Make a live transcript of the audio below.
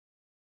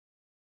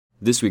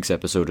This week's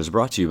episode is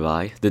brought to you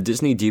by the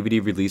Disney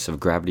DVD release of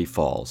Gravity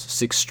Falls,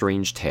 6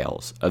 Strange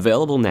Tales,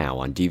 available now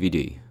on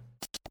DVD.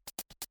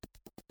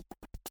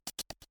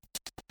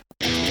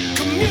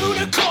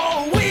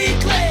 Communicore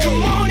Weekly.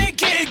 Come on and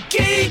get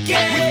geeky.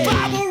 We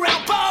bob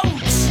around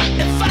boats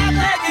and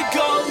five-legged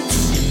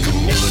goats.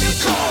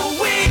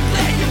 Communicore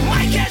Weekly. You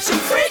might catch some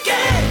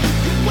freaking.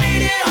 You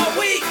waited all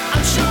week.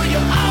 I'm sure you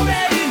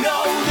already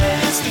know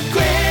that it's the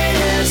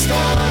greatest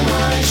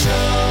online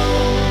show.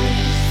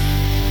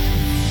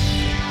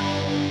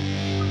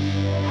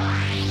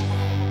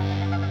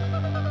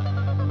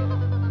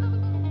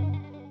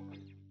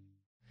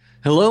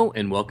 Hello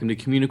and welcome to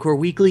Communicore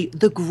Weekly,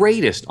 the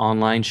greatest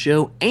online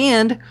show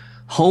and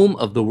home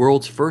of the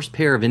world's first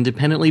pair of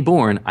independently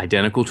born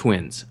identical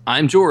twins.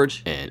 I'm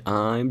George. And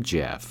I'm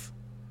Jeff.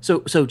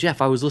 So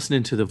Jeff, I was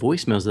listening to the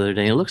voicemails the other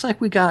day. It looks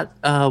like we got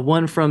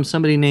one from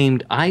somebody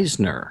named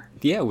Eisner.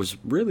 Yeah, it was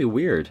really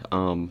weird.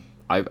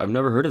 I've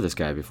never heard of this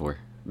guy before.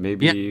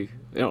 Maybe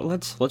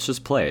let's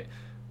just play it.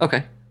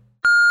 Okay.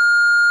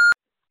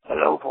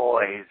 Hello,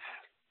 boys.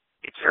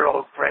 It's your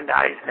old friend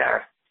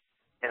Eisner,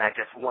 and I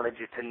just wanted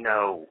you to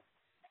know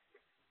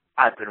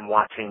I've been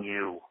watching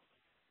you,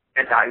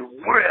 and I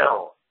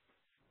will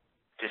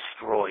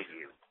destroy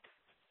you.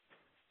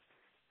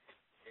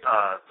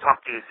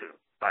 Talk to you soon.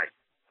 Bye.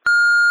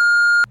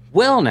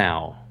 Well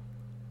now,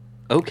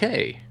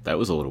 okay. That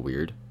was a little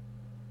weird.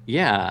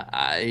 Yeah,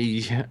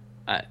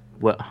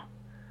 well,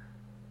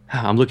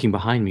 I'm looking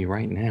behind me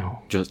right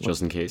now.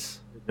 Just in case.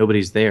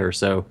 Nobody's there,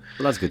 so.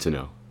 Well, that's good to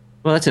know.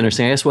 Well, that's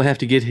interesting. I guess we'll have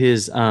to get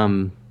his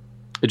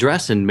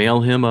address and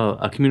mail him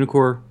a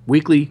Communicore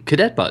Weekly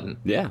cadet button.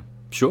 Yeah,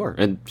 sure.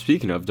 And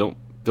speaking of, don't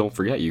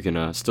forget, you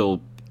can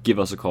still give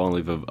us a call and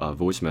leave a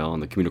voicemail on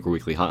the Communicore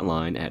Weekly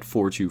hotline at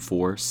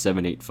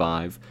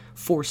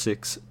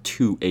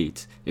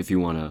 424-785-4628 if you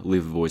want to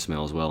leave a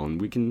voicemail as well, and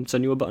we can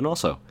send you a button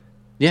also.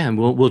 Yeah, and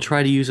we'll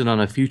try to use it on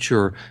a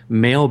future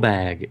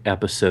mailbag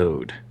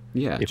episode.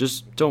 Yeah,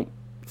 just don't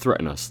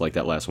threaten us like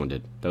that last one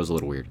did. That was a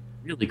little weird.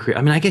 Really creepy.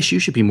 I mean, I guess you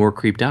should be more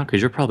creeped out because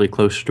you're probably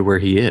closer to where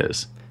he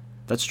is.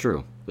 That's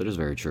true. That is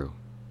very true.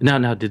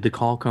 Now, did the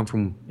call come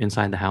from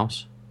inside the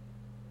house?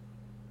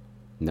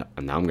 No,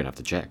 now I'm gonna have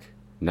to check.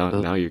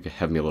 Now you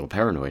have me a little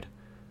paranoid.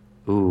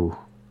 Ooh,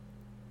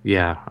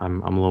 yeah,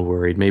 I'm a little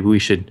worried. Maybe we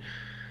should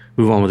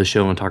move on with the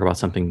show and talk about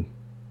something.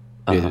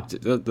 Yeah,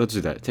 let's do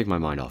that. Take my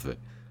mind off it.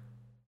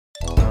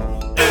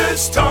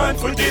 It's time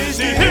for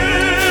Disney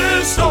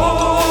History.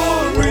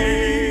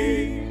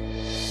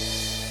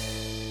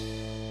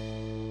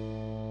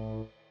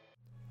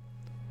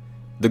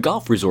 The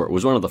golf resort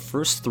was one of the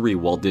first 3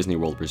 Walt Disney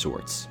World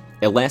resorts.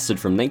 It lasted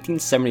from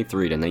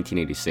 1973 to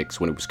 1986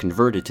 when it was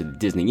converted to the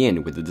Disney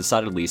Inn with the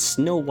decidedly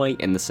Snow White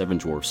and the Seven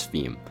Dwarfs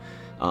theme.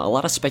 A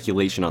lot of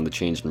speculation on the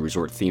change in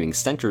resort theming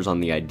centers on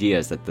the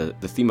ideas that the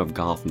theme of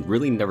golf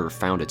really never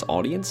found its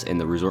audience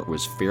and the resort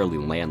was fairly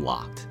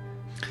landlocked.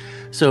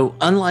 So,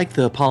 unlike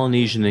the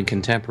Polynesian and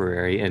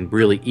Contemporary, and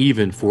really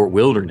even Fort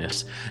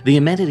Wilderness, the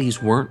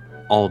amenities weren't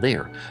all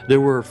there. There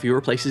were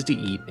fewer places to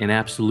eat and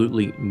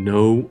absolutely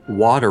no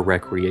water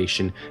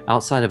recreation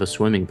outside of a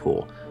swimming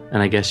pool,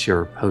 and I guess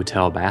your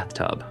hotel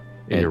bathtub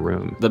in your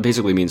room. That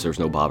basically means there's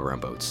no bob around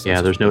boats.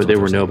 Yeah, there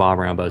were no bob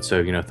around boats,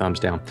 so thumbs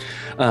down.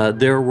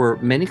 There were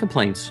many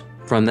complaints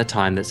from that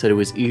time that said it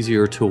was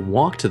easier to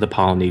walk to the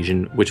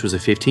Polynesian, which was a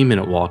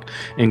 15-minute walk,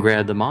 and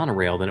grab the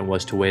monorail than it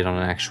was to wait on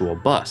an actual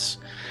bus.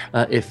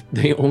 If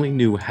they only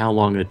knew how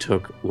long it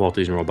took Walt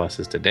Disney World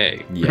buses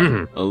today.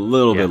 Yeah, a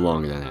little bit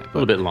longer than that. A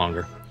little bit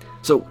longer.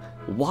 So,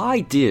 why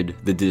did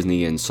the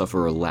Disney Inn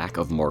suffer a lack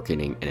of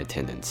marketing and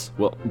attendance?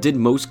 Well, did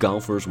most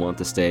golfers want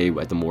to stay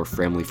at the more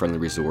family-friendly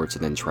resorts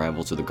and then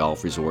travel to the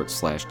golf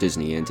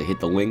resort/Disney Inn to hit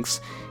the links?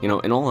 In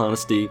all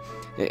honesty,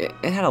 it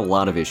had a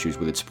lot of issues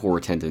with its poor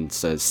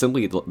attendance.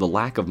 Simply the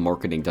lack of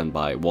marketing done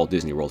by Walt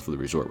Disney World for the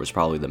resort was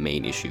probably the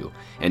main issue.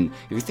 And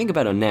if you think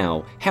about it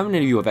now, how many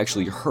of you have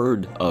actually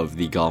heard of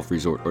the golf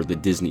resort or the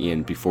Disney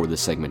Inn before this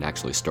segment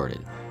actually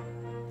started?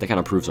 That kind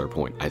of proves our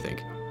point, I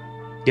think.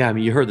 Yeah, I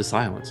mean, you heard the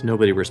silence.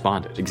 Nobody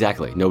responded.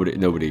 Exactly.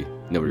 Nobody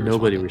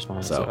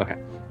responded. So, okay.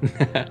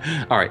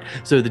 All right.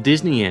 So the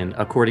Disney Inn,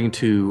 according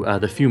to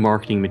the few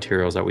marketing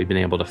materials that we've been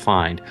able to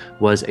find,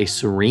 was a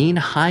serene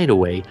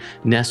hideaway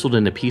nestled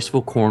in a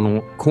peaceful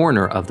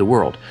corner of the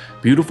world.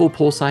 Beautiful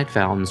poolside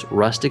fountains,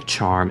 rustic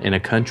charm, and a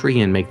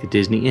country inn make the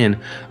Disney Inn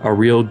a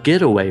real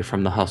getaway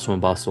from the hustle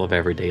and bustle of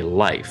everyday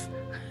life.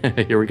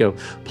 Here we go.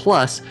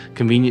 Plus,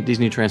 convenient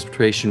Disney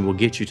transportation will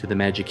get you to the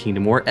Magic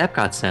Kingdom or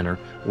Epcot Center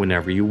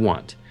whenever you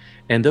want.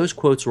 And those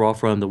quotes are all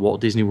from the Walt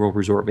Disney World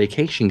Resort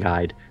Vacation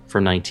Guide for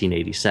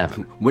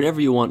 1987. Whenever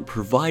you want,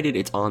 provided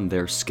it's on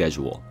their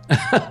schedule.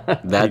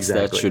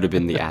 That should have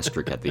been the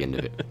asterisk at the end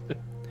of it.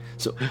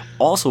 So,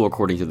 also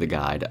according to the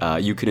guide,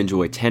 you can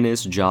enjoy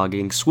tennis,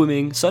 jogging,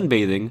 swimming,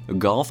 sunbathing,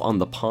 golf on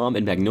the Palm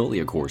and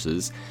Magnolia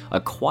courses,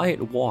 a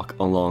quiet walk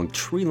along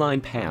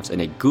tree-lined paths,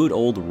 and a good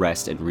old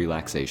rest and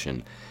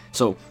relaxation.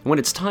 So when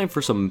it's time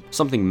for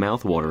something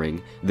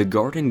mouth-watering, the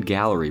Garden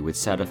Gallery would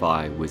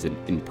satisfy with an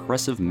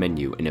impressive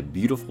menu and a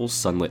beautiful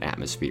sunlit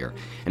atmosphere.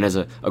 And as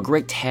a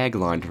great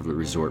tagline for the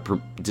resort,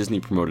 Disney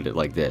promoted it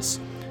like this: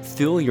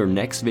 "Fill your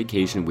next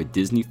vacation with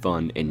Disney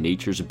fun and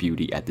nature's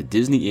beauty at the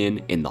Disney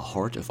Inn in the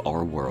heart of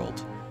our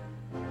world."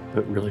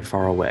 But really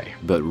far away.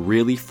 But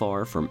really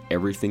far from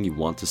everything you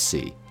want to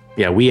see.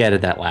 Yeah, we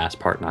added that last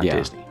part, not Yeah.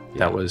 Disney.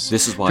 Yeah.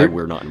 This is why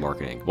we're not in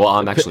marketing. Well,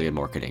 I'm actually in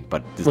marketing,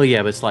 but Well,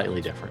 yeah, but slightly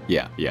different.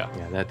 yeah. Yeah,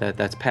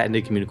 that's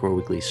patented Communicore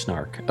Weekly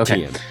snark.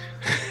 Okay.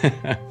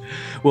 TM.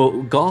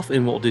 Well, golf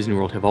and Walt Disney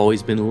World have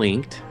always been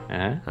linked.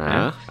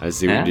 I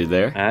see what you did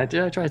there. I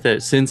tried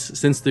that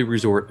since the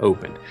resort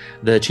opened.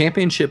 The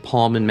Championship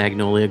Palm and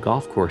Magnolia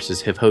golf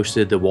courses have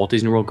hosted the Walt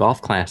Disney World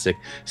Golf Classic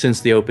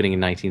since the opening in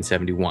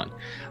 1971.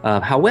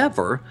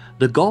 However,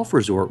 the golf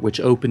resort,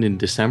 which opened in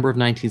December of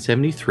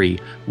 1973,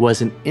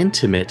 was an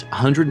intimate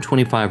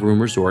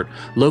 125-room resort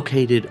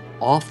located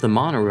off the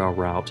monorail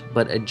route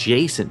but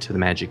adjacent to the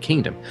Magic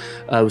Kingdom.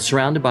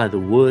 Surrounded by the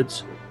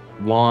woods,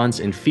 lawns,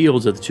 and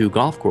fields of the two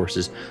golf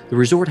courses, the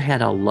resort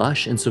had a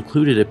lush and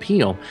secluded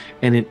appeal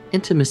and an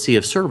intimacy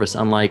of service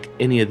unlike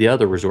any of the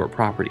other resort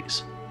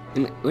properties.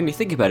 And when you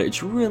think about it,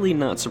 it's really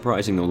not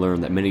surprising to learn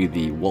that many of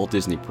the Walt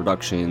Disney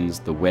Productions,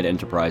 the WED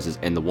Enterprises,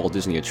 and the Walt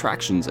Disney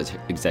Attractions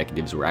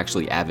executives were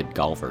actually avid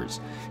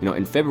golfers.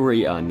 In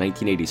February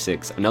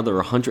 1986, another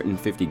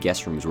 150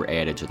 guest rooms were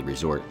added to the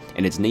resort,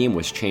 and its name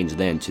was changed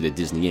then to the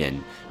Disney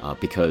Inn,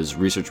 because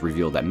research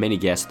revealed that many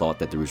guests thought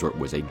that the resort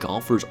was a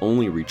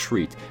golfers-only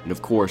retreat, and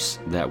of course,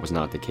 that was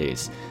not the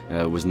case.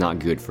 It was not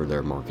good for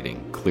their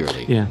marketing,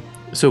 clearly. Yeah.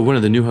 So one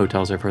of the new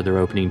hotels I've heard they're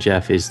opening,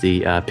 Jeff, is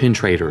the Pin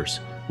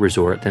Traders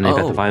Resort. Then they've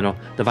got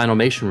the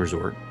Vinylmation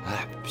Resort.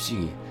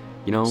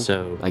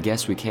 So I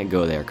guess we can't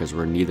go there because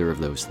we're neither of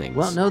those things.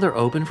 Well, no, they're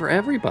open for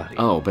everybody.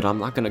 Oh, but I'm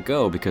not going to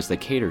go because they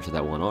cater to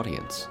that one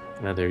audience.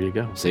 Well, there you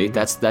go. See,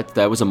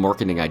 that was a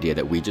marketing idea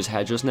that we just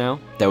had just now.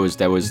 That was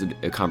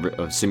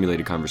a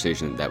simulated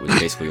conversation that was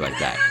basically like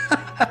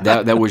that.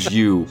 that was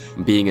you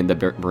being in the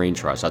brain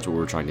trust. That's what we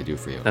were trying to do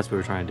for you. That's what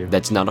we're trying to do.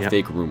 That's not a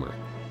fake rumor.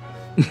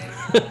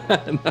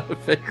 Not a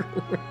fake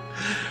rumor.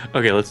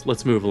 Okay,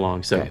 let's move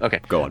along. So, okay,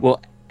 go on. Well,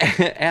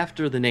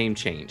 after the name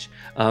change,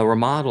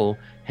 remodel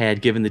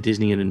had given the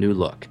Disney Inn a new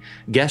look.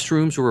 Guest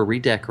rooms were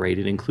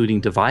redecorated,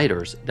 including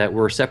dividers that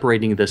were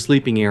separating the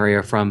sleeping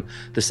area from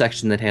the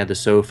section that had the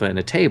sofa and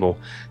a table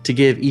to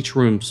give each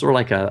room sort of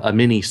like a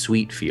mini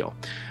suite feel.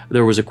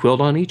 There was a quilt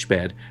on each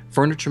bed,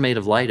 furniture made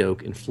of light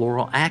oak, and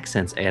floral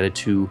accents added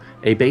to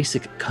a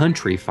basic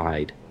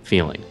countrified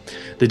feeling.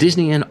 The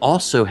Disney Inn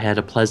also had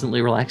a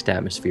pleasantly relaxed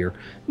atmosphere,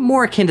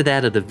 more akin to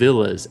that of the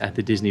villas at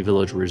the Disney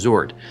Village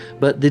Resort,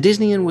 but the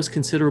Disney Inn was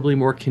considerably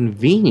more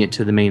convenient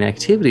to the main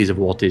activities of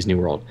Walt Disney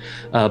World.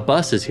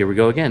 Buses, here we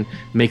go again,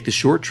 make the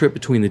short trip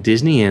between the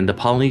Disney Inn, the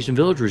Polynesian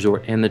Village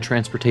Resort, and the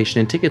Transportation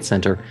and Ticket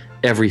Center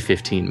every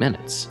 15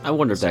 minutes. I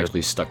wonder if they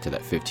actually stuck to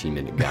that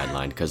 15-minute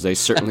guideline, because they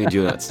certainly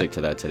do not stick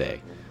to that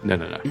today.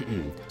 No.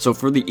 So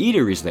for the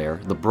eateries there,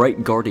 the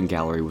Bright Garden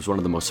Gallery was one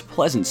of the most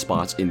pleasant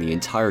spots in the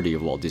entirety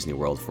of Walt Disney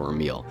World for a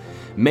meal.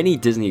 Many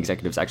Disney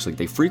executives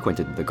they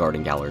frequented the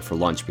Garden Gallery for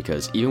lunch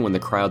because even when the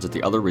crowds at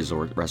the other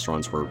resort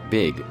restaurants were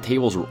big,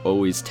 tables were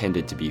always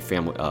tended to be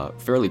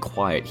fairly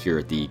quiet here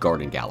at the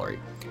Garden Gallery.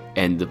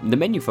 And the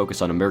menu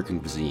focused on American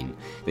cuisine.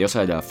 They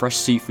also had fresh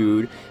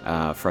seafood,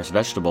 fresh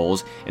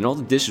vegetables, and all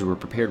the dishes were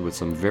prepared with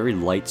some very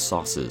light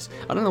sauces.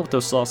 I don't know what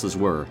those sauces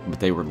were, but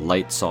they were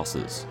light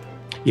sauces.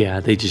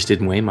 Yeah, they just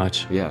didn't weigh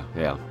much. Yeah.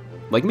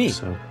 Like me.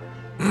 So,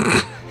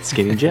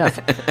 skinny Jeff.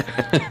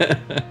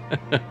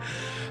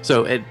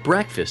 So at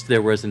breakfast,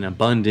 there was an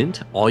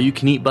abundant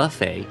all-you-can-eat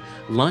buffet.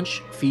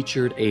 Lunch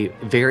featured a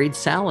varied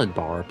salad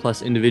bar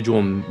plus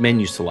individual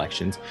menu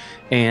selections.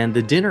 And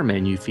the dinner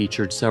menu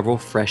featured several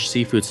fresh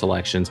seafood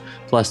selections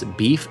plus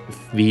beef,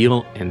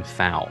 veal, and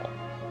fowl.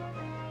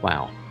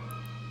 Wow.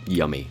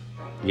 Yummy.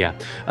 Yeah.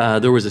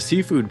 There was a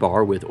seafood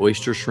bar with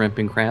oyster, shrimp,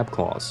 and crab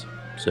claws.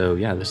 So,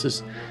 yeah, this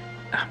is...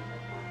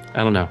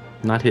 I don't know.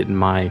 Not hitting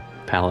my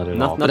palate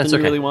at all. But that's Nothing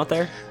okay. you really want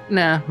there?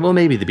 Nah, well,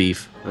 maybe the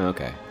beef.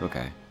 Okay.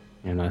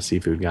 I'm not a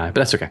seafood guy, but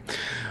that's okay.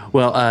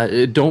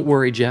 Well, don't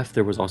worry, Jeff.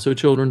 There was also a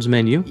children's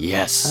menu.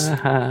 Yes.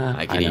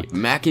 I can eat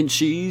mac and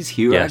cheese.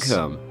 Here I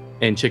come.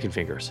 And chicken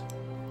fingers.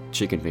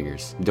 Chicken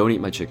fingers. Don't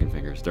eat my chicken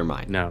fingers. They're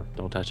mine. No,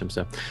 don't touch them.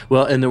 So,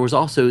 well, and there was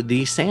also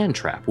the Sand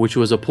Trap, which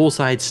was a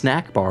poolside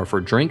snack bar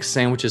for drinks,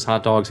 sandwiches,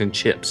 hot dogs, and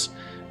chips,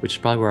 which is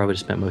probably where I would have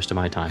spent most of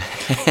my time.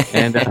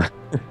 And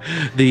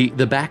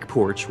the back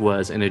porch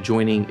was it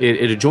adjoined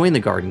the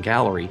garden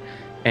gallery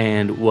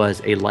and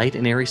was a light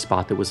and airy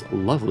spot that was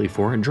lovely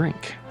for a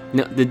drink.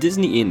 Now, the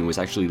Disney Inn was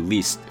actually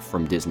leased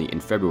from Disney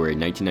in February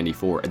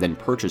 1994 and then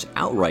purchased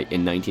outright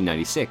in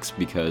 1996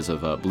 because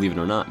of, believe it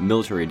or not,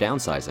 military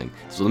downsizing.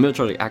 So the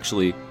military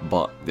actually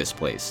bought this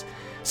place.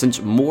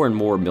 Since more and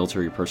more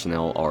military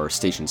personnel are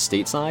stationed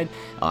stateside,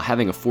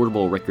 having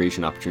affordable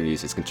recreation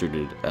opportunities is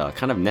considered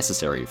kind of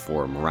necessary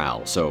for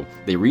morale. So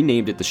they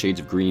renamed it the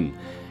Shades of Green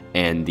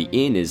and the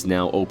inn is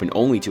now open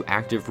only to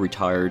active,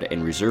 retired,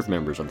 and reserve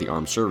members of the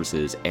armed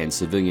services and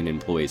civilian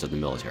employees of the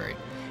military.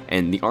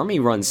 And the Army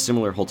runs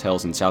similar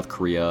hotels in South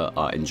Korea,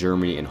 in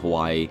Germany, and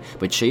Hawaii,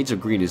 but Shades of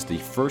Green is the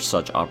first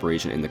such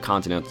operation in the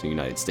continental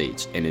United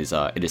States, and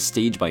it is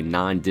staged by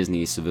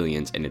non-Disney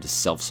civilians, and it is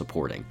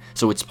self-supporting.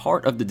 So it's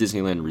part of the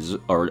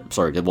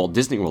the Walt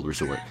Disney World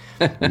Resort.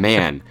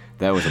 Man,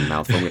 that was a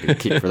mouthful. I'm going to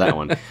kick for that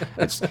one.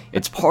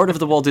 It's part of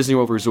the Walt Disney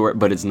World Resort,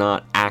 but it's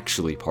not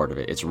actually part of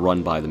it. It's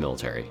run by the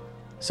military.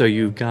 So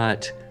you've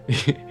got,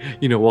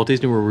 Walt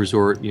Disney World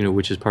Resort,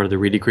 which is part of the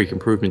Reedy Creek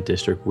Improvement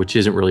District, which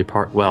isn't really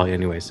well,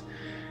 anyways,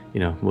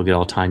 we'll get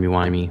all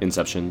timey-wimey.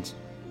 Inceptions.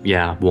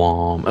 Yeah,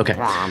 Wom. Okay.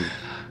 Wom.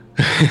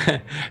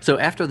 So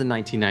after the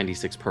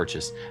 1996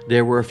 purchase,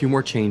 there were a few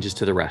more changes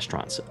to the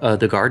restaurants.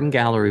 The Garden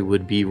Gallery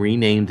would be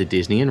renamed the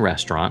Disney Inn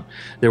Restaurant.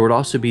 There would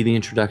also be the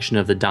introduction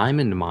of the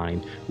Diamond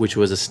Mine, which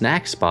was a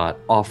snack spot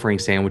offering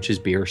sandwiches,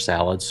 beer,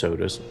 salads,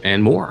 sodas,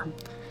 and more.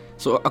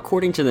 So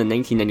according to the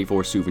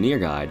 1994 souvenir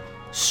guide,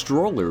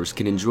 strollers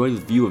can enjoy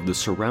the view of the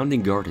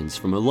surrounding gardens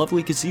from a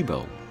lovely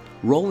gazebo.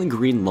 Rolling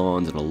green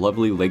lawns and a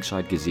lovely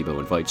lakeside gazebo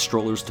invite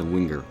strollers to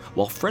linger,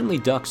 while friendly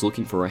ducks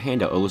looking for a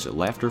handout elicit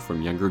laughter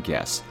from younger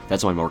guests.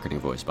 That's my marketing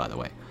voice, by the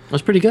way.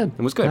 That's pretty good.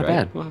 It was good, Not right?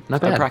 bad. Well, Not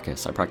bad.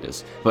 I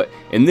practice. But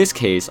in this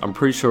case, I'm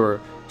pretty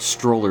sure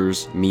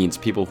strollers means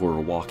people who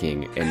are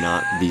walking and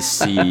not the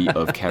sea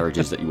of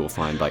carriages that you will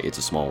find by It's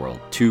a Small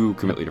World. Two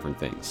completely different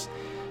things.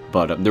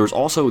 But there was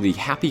also the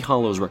Happy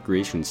Hollows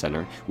Recreation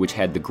Center, which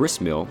had the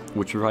grist mill,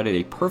 which provided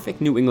a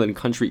perfect New England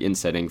country inn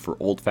setting for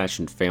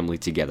old-fashioned family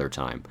together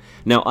time.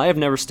 Now, I have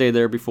never stayed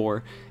there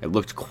before. It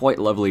looked quite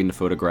lovely in the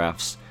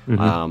photographs.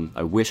 Mm-hmm.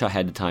 I wish I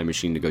had the time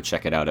machine to go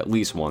check it out at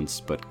least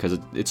once, but because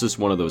it's just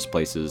one of those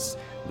places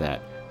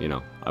that,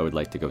 I would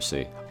like to go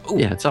see. Ooh,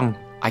 yeah, it's on.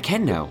 I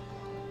can now.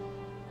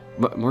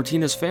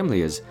 Martina's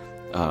family is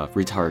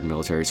retired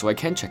military, so I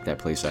can check that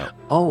place out.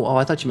 Oh,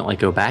 I thought you meant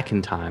go back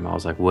in time. I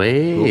was like,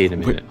 wait a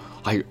minute.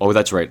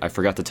 That's right. I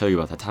forgot to tell you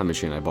about that time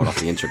machine I bought off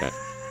the internet.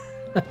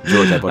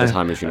 George, I bought a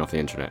time machine off the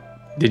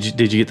internet. Did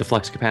you get the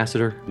flex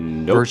capacitor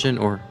version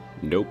or?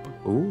 Nope.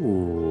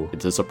 Ooh.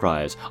 It's a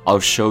surprise. I'll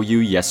show you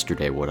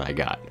yesterday what I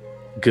got.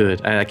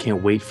 Good. I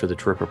can't wait for the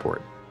trip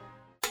report.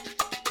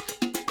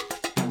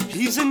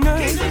 He's a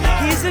nerd,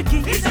 he's a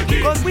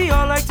geek, but we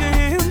all like to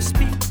hear him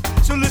speak.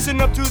 So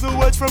listen up to the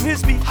words from his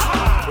speech.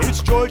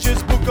 It's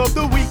George's Book of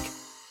the Week.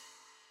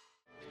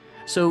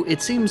 So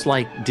it seems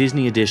like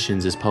Disney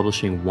Editions is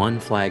publishing one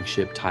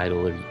flagship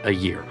title a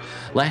year.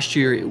 Last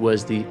year it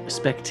was the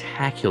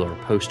spectacular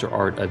poster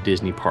art of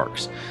Disney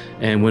Parks.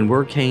 And when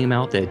word came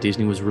out that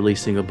Disney was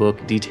releasing a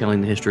book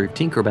detailing the history of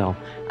Tinkerbell,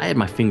 I had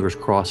my fingers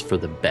crossed for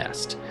the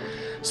best.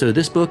 So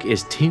this book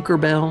is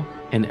Tinkerbell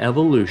and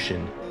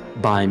Evolution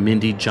by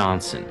Mindy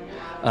Johnson.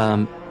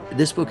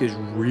 This book is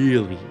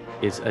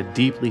it's a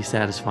deeply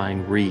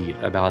satisfying read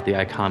about the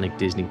iconic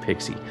Disney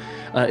pixie.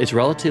 It's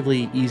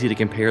relatively easy to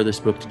compare this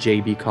book to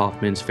J.B.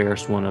 Kaufman's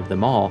Fairest One of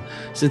Them All,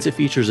 since it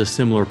features a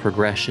similar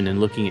progression in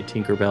looking at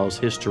Tinkerbell's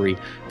history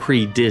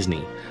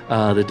pre-Disney,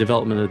 the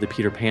development of the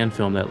Peter Pan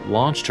film that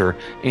launched her,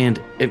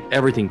 and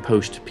everything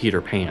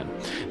post-Peter Pan.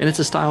 And it's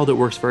a style that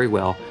works very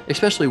well,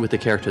 especially with the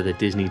character that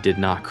Disney did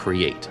not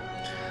create.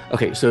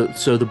 Okay, so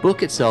the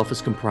book itself is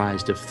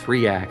comprised of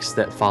 3 acts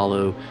that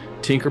follow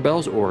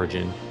Tinkerbell's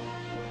origin,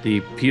 the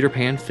Peter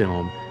Pan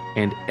film,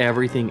 and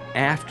everything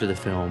after the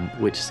film,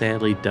 which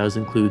sadly does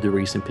include the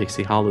recent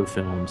Pixie Hollow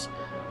films,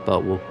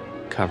 but we'll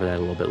cover that a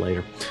little bit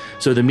later.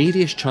 So the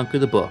meatiest chunk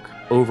of the book,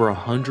 over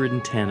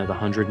 110 of the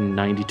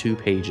 192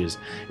 pages,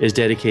 is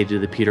dedicated to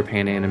the Peter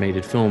Pan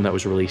animated film that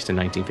was released in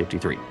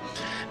 1953.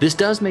 This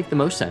does make the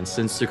most sense,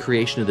 since the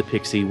creation of the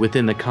Pixie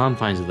within the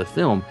confines of the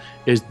film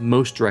is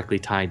most directly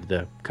tied to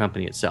the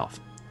company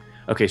itself.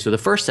 Okay, so the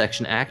first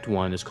section, Act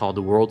 1, is called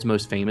The World's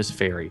Most Famous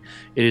Fairy.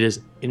 It is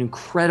an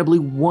incredibly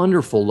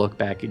wonderful look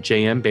back at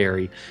J.M.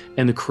 Barrie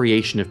and the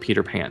creation of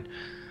Peter Pan.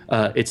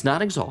 It's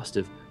not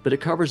exhaustive, but it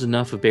covers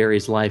enough of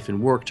Barrie's life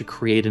and work to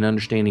create an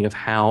understanding of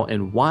how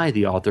and why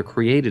the author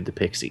created the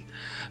pixie.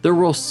 There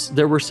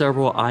were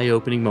several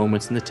eye-opening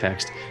moments in the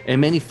text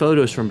and many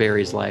photos from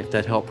Barrie's life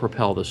that help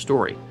propel the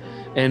story.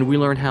 And we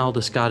learn how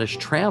the Scottish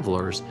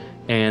travelers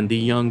and the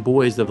young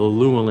boys of the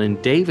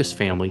Llewellyn Davis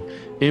family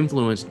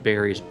influenced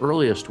Barrie's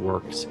earliest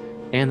works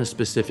and the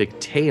specific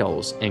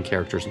tales and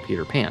characters in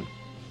Peter Pan.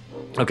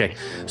 Okay,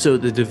 so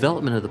the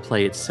development of the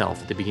play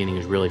itself at the beginning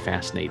is really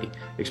fascinating,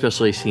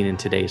 especially seen in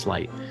today's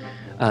light.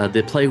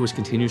 The play was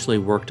continuously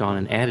worked on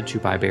and added to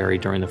by Barrie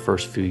during the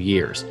first few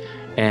years,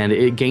 and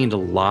it gained a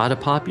lot of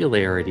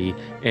popularity,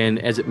 and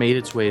as it made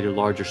its way to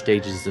larger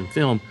stages in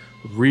film,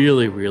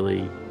 really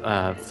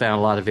found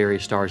a lot of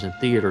various stars in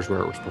theaters where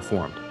it was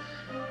performed.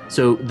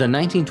 So the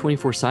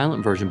 1924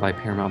 silent version by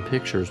Paramount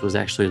Pictures was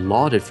actually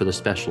lauded for the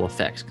special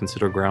effects,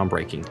 considered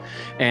groundbreaking,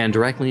 and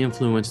directly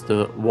influenced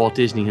the Walt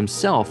Disney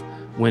himself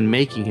when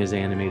making his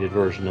animated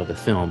version of the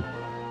film.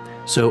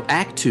 So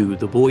Act 2,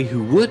 The Boy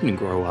Who Wouldn't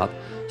Grow Up,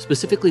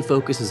 specifically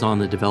focuses on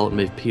the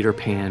development of Peter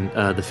Pan,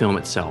 the film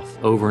itself,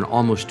 over an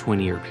almost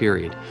 20-year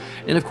period.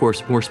 And of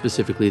course, more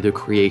specifically, the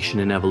creation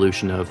and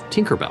evolution of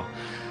Tinkerbell.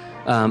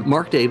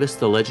 Mark Davis,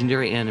 the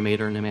legendary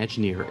animator and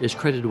Imagineer, is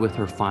credited with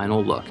her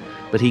final look,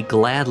 but he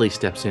gladly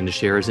steps in to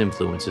share his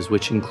influences,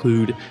 which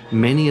include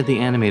many of the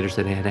animators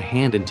that had a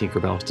hand in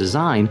Tinkerbell's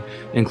design,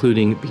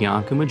 including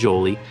Bianca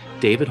Majoli,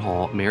 David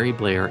Hall, Mary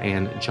Blair,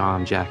 and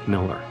John Jack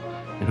Miller.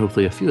 And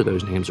hopefully a few of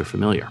those names are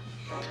familiar.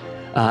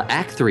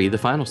 Act 3, the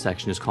final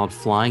section, is called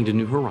Flying to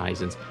New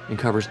Horizons and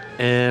covers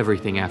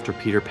everything after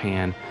Peter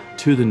Pan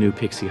to the new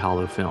Pixie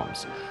Hollow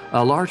films.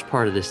 A large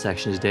part of this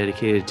section is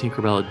dedicated to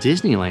Tinkerbell at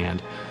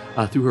Disneyland,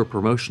 through her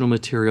promotional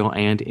material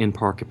and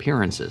in-park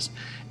appearances.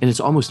 And it's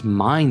almost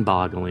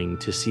mind-boggling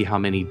to see how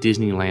many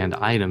Disneyland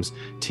items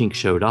Tink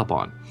showed up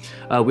on.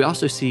 We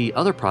also see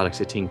other products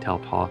at Tink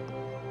Talk.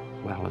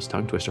 Wow, that's a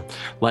tongue twister.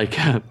 Like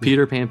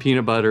Peter Pan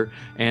Peanut Butter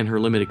and her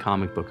limited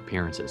comic book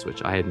appearances,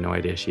 which I had no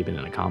idea she'd been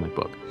in a comic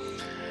book.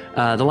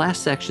 The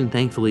last section,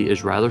 thankfully,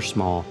 is rather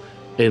small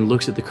and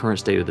looks at the current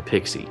state of the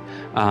Pixie.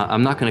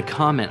 I'm not going to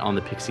comment on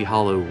the Pixie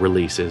Hollow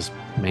releases,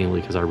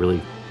 mainly because I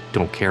really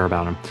don't care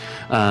about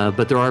them,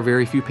 but there are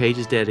very few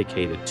pages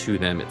dedicated to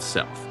them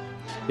itself.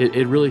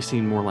 It really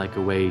seemed more like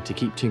a way to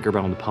keep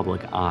Tinkerbell in the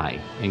public eye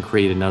and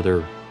create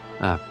another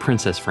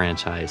princess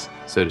franchise,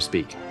 so to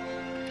speak.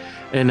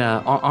 And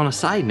on a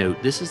side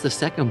note, this is the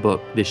second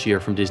book this year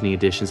from Disney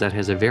Editions that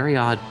has a very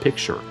odd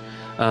picture.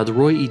 The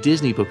Roy E.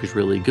 Disney book is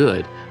really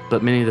good,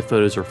 but many of the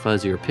photos are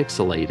fuzzy or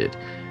pixelated.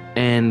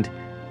 And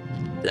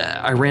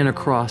I ran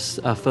across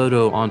a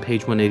photo on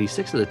page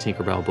 186 of the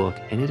Tinkerbell book,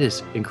 and it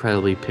is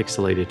incredibly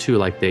pixelated too,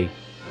 like they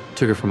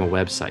took it from a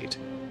website,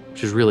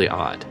 which is really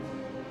odd.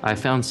 I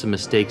found some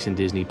mistakes in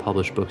Disney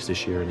published books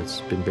this year, and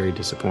it's been very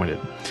disappointed.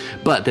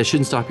 But that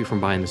shouldn't stop you from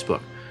buying this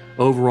book.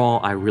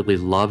 Overall, I really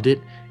loved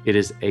it. It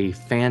is a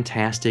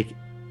fantastic,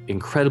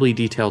 incredibly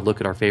detailed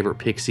look at our favorite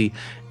Pixie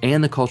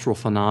and the cultural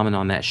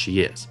phenomenon that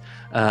she is.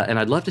 And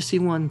I'd love to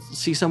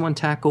see someone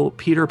tackle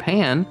Peter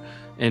Pan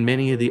and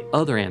many of the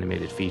other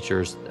animated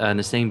features in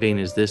the same vein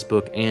as this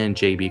book and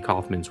J.B.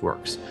 Kaufman's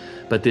works.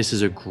 But this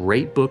is a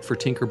great book for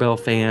Tinkerbell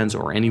fans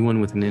or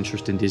anyone with an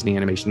interest in Disney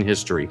animation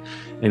history,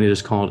 and it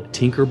is called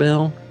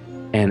Tinkerbell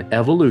and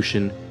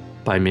Evolution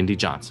by Mindy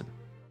Johnson.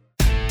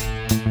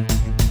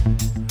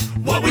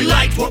 What we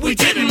liked, what we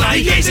didn't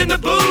like, Yays and the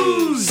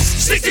Booze,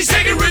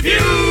 60-second review!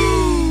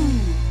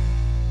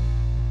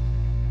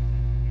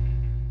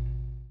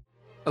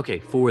 Okay,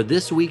 for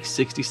this week's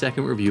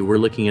 60-second review, we're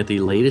looking at the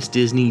latest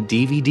Disney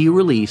DVD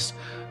release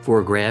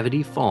for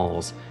Gravity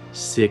Falls,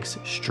 6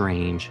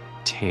 Strange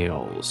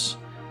Tales.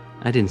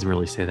 I didn't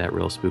really say that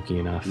real spooky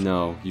enough.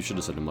 No, you should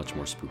have said it much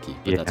more spooky,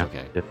 but that's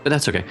okay. But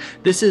that's okay.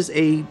 This is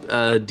a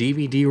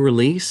DVD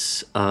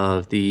release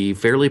of the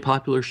fairly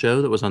popular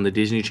show that was on the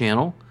Disney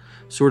Channel,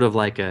 sort of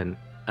like a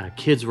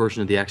kid's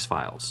version of the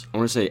X-Files. I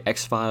want to say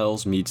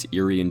X-Files meets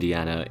Erie,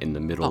 Indiana in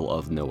the middle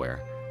of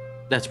nowhere.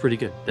 That's pretty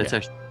good. That's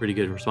actually a pretty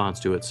good response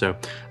to it. So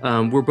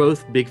we're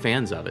both big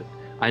fans of it.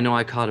 I know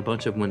I caught a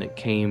bunch of when it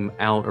came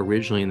out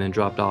originally and then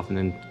dropped off and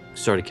then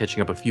started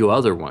catching up a few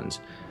other ones.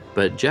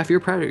 But Jeff, you're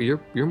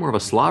more of a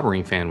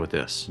slobbering fan with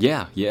this.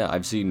 Yeah,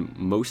 I've seen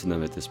most of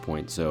them at this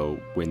point. So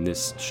when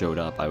this showed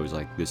up, I was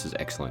like, this is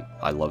excellent.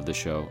 I love the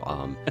show.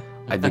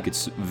 I think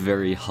it's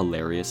very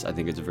hilarious. I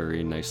think it's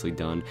very nicely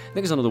done. I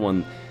think it's another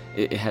one,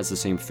 it has the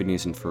same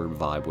Phineas and Ferb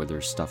vibe where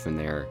there's stuff in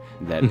there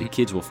that the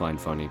kids will find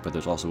funny, but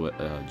there's also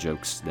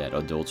jokes that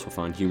adults will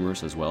find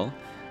humorous as well.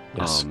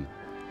 Yes.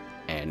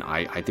 And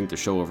I think the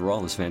show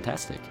overall is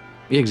fantastic.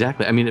 Yeah,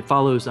 exactly. I mean, it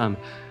follows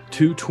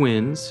two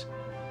twins,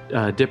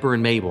 Dipper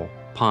and Mabel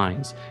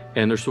Pines,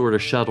 and they're sort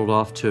of shuttled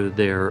off to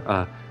their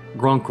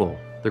grunkle,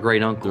 their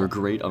great uncle. Their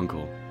great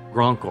uncle.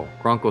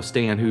 Grunkle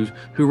Stan,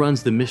 who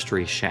runs the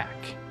Mystery Shack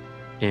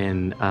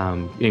in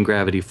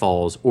Gravity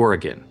Falls,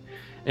 Oregon.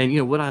 And, you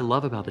know, what I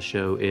love about the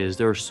show is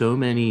there are so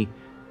many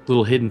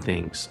little hidden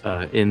things.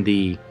 In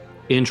the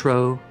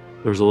intro,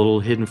 there's a little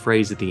hidden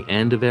phrase at the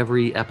end of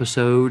every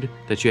episode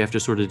that you have to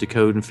sort of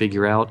decode and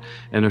figure out.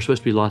 And there's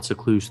supposed to be lots of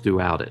clues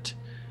throughout it.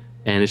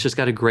 And it's just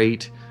got a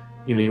great,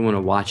 you want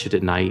to watch it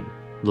at night,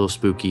 a little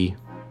spooky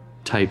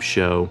type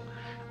show.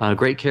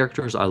 Great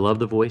characters. I love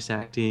the voice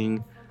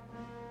acting.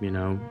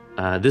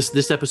 This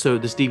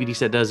DVD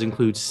set does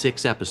include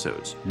 6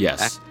 episodes.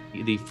 Yes.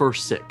 Actually, the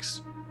first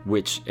 6.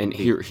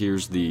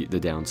 Here's the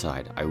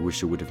downside. I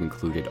wish it would have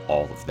included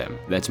all of them.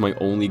 That's my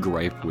only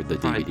gripe with the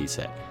DVD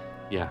set.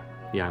 Yeah,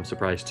 I'm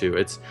surprised too.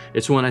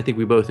 It's one I think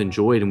we both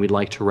enjoyed and we'd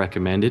like to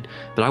recommend it,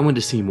 but I wanted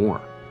to see more.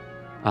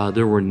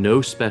 There were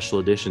no special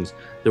editions.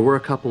 There were a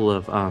couple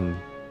of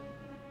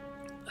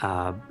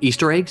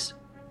Easter eggs.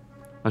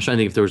 I was trying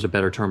to think if there was a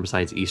better term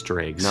besides Easter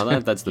eggs. No,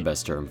 that's the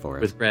best term for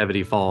it. With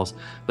Gravity Falls.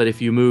 But if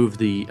you move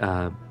the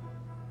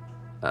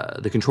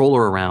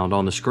controller around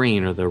on the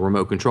screen or the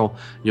remote control,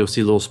 you'll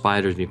see little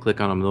spiders, and you click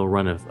on them, they'll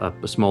run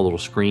a small little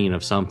screen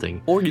of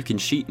something. Or you can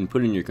cheat and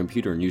put it in your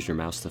computer and use your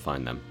mouse to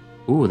find them.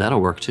 Ooh,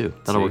 that'll work too.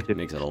 That'll work too.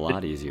 Makes it a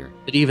lot easier.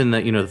 But even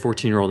the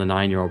 14-year-old and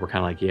 9-year-old were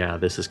kind of like, yeah,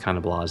 this is kind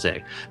of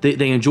blasé.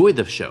 They enjoyed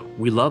the show.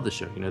 We love the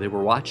show. They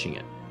were watching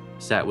it,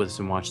 sat with us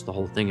and watched the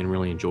whole thing and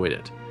really enjoyed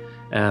it.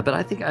 But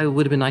I think it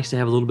would have been nice to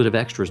have a little bit of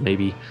extras,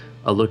 maybe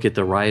a look at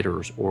the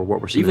writers or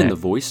what we're seeing. Even the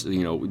voice,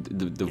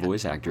 the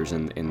voice actors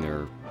in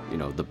their,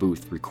 the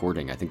booth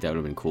recording. I think that would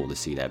have been cool to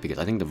see that, because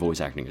I think the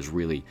voice acting is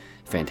really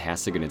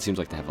fantastic, and it seems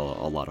like they have a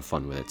lot of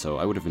fun with it. So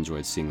I would have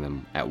enjoyed seeing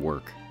them at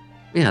work.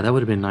 Yeah, that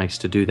would have been nice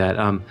to do that.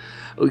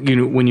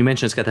 When you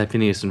mentioned it's got that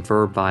Phineas and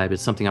Ferb vibe,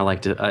 it's something I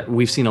like to.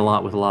 We've seen a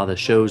lot with a lot of the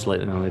shows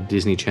lately on the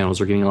Disney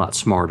channels. Are getting a lot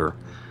smarter,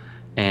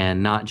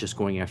 and not just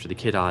going after the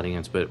kid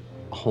audience, but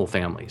whole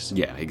families.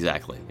 Yeah,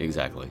 exactly. It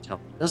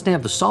doesn't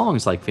have the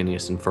songs like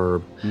Phineas and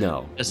Ferb.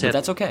 No, but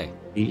that's okay.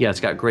 Yeah, it's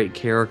got great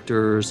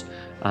characters.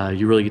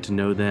 You really get to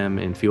know them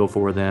and feel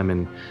for them,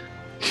 and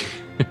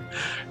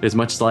as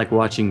much as I like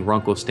watching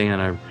Grunkle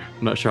Stan, I'm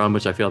not sure how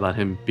much I feel about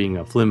him being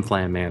a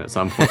flim-flam man at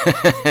some point.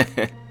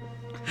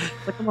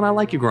 Like, come on, I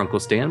like you,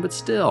 Grunkle Stan, but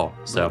still.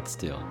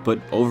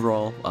 But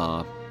overall,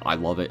 I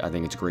love it. I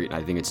think it's great.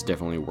 I think it's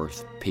definitely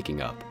worth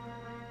picking up.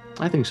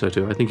 I think so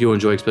too. I think you'll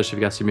enjoy, especially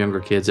if you got some younger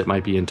kids that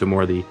might be into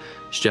more of the,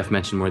 as Jeff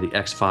mentioned, more of the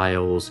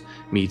X-Files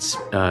meets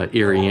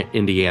Erie,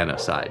 Indiana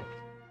side.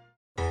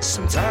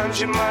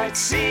 Sometimes you might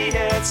see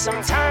it,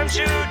 sometimes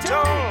you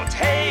don't.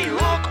 Hey,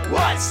 look,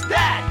 what's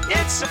that?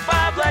 It's a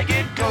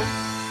five-legged goat.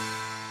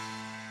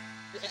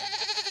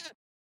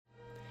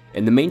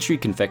 In the Main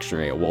Street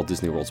Confectionery at Walt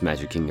Disney World's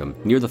Magic Kingdom,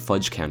 near the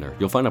fudge counter,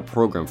 you'll find a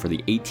program for the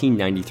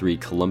 1893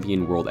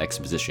 Columbian World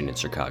Exposition in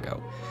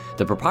Chicago.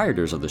 The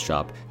proprietors of the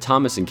shop,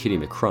 Thomas and Kitty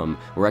McCrum,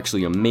 were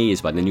actually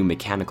amazed by the new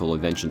mechanical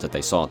inventions that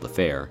they saw at the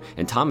fair,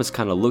 and Thomas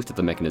kind of looked at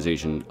the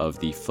mechanization of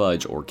the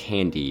fudge or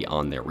candy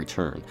on their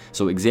return,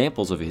 so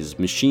examples of his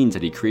machines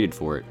that he created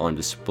for it are on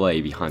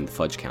display behind the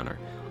fudge counter.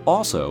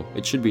 Also,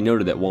 it should be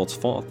noted that Walt's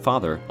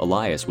father,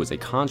 Elias, was a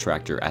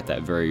contractor at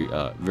that very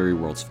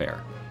World's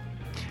Fair.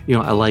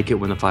 I like it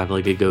when the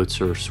five-legged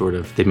goats are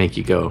they make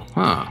you go,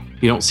 huh.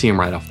 You don't see them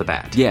right off the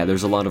bat. Yeah,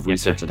 there's a lot of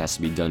research that has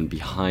to be done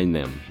behind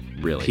them,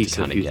 really, piece to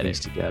kind of get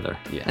things it together.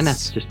 Yes. And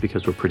that's just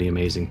because we're pretty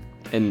amazing.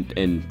 And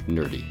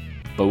nerdy.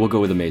 But we'll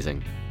go with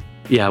amazing.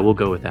 Yeah, we'll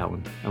go with that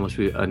one. Unless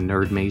we a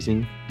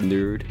nerd-mazing.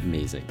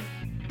 Nerd-mazing.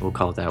 We'll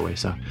call it that way.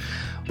 So,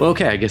 well,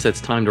 okay, I guess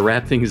that's time to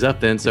wrap things up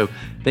then. So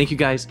thank you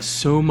guys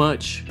so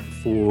much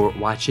for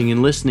watching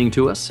and listening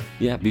to us.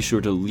 Yeah, be sure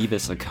to leave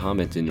us a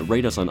comment and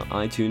rate us on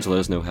iTunes. Let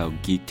us know how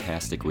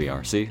geek-tastic we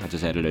are. See, I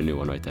just added a new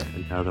one right there.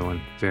 Another one.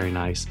 Very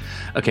nice.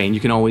 Okay, and you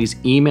can always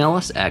email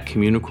us at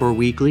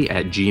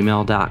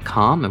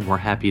communicoreweekly@gmail.com, and we're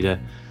happy to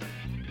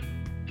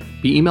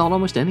be emailed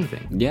almost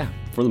anything. Yeah,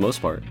 for the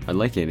most part. I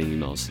like getting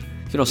emails. You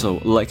can also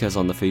like us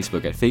on the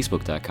Facebook at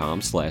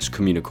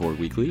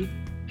facebook.com/communicoreweekly.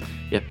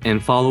 Yep,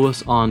 and follow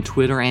us on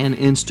Twitter and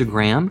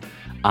Instagram.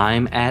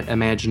 I'm at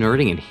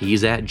Imaginerding, and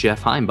he's at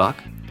Jeff Heimbuck.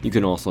 You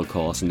can also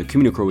call us in the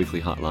Communicore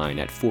Weekly hotline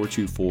at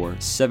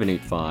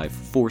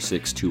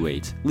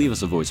 424-785-4628. Leave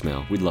us a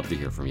voicemail. We'd love to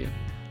hear from you.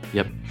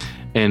 Yep.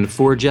 And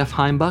for Jeff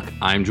Heimbuck,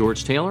 I'm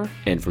George Taylor.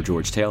 And for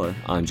George Taylor,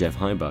 I'm Jeff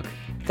Heimbuck.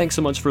 Thanks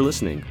so much for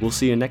listening. We'll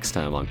see you next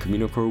time on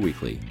Communicore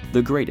Weekly,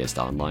 the greatest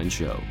online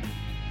show.